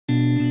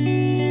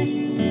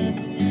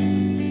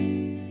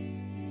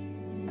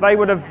They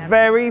were the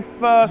very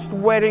first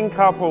wedding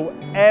couple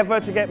ever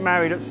to get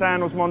married at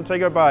Sandals,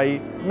 Montego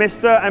Bay,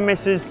 Mr. and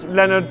Mrs.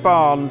 Leonard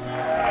Barnes.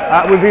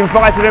 We've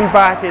invited them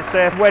back, it's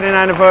their wedding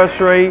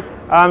anniversary,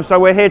 so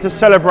we're here to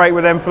celebrate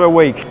with them for a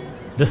week.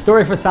 The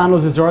story for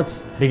Sandals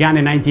Resorts began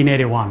in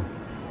 1981.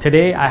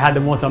 Today, I had the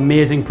most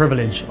amazing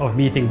privilege of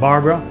meeting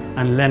Barbara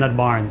and Leonard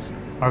Barnes,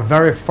 our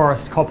very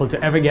first couple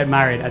to ever get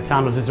married at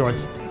Sandals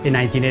Resorts in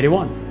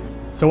 1981.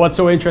 So what's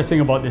so interesting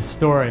about this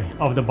story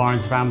of the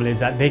Barnes family is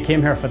that they came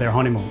here for their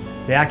honeymoon.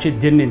 They actually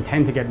didn't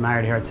intend to get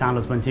married here at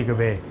Sandals Montego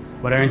Bay,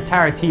 but our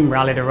entire team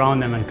rallied around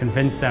them and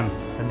convinced them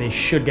that they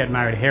should get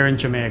married here in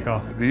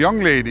Jamaica. The young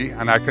lady,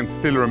 and I can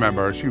still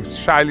remember, she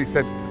shyly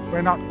said,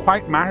 "We're not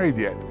quite married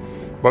yet,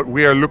 but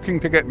we are looking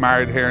to get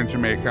married here in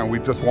Jamaica and we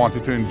just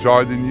wanted to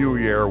enjoy the new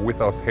year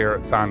with us here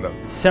at Sandals."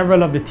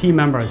 Several of the team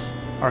members,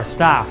 our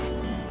staff,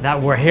 that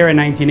were here in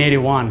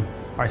 1981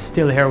 are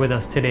still here with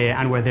us today,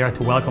 and we're there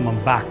to welcome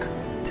them back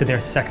to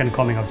their second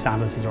coming of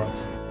Sandals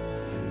Resorts.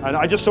 And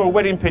I just saw a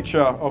wedding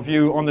picture of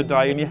you on the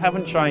day, and you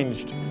haven't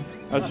changed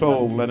at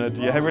all, Leonard.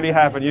 You really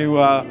haven't.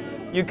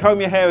 You comb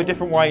your hair a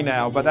different way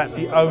now, but that's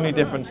the only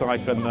difference I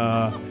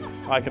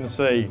can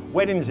see.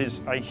 Weddings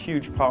is a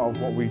huge part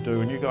of what we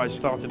do, and you guys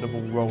started the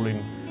ball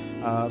rolling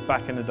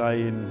back in the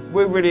day, and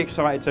we're really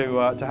excited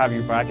to have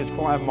you back. It's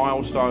quite a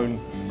milestone.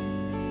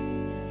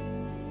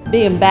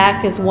 Being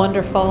back is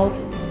wonderful,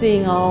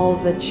 seeing all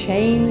the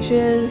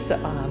changes,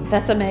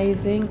 that's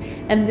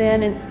amazing. And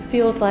then it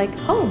feels like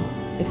home.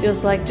 It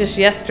feels like just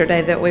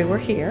yesterday that we were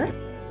here.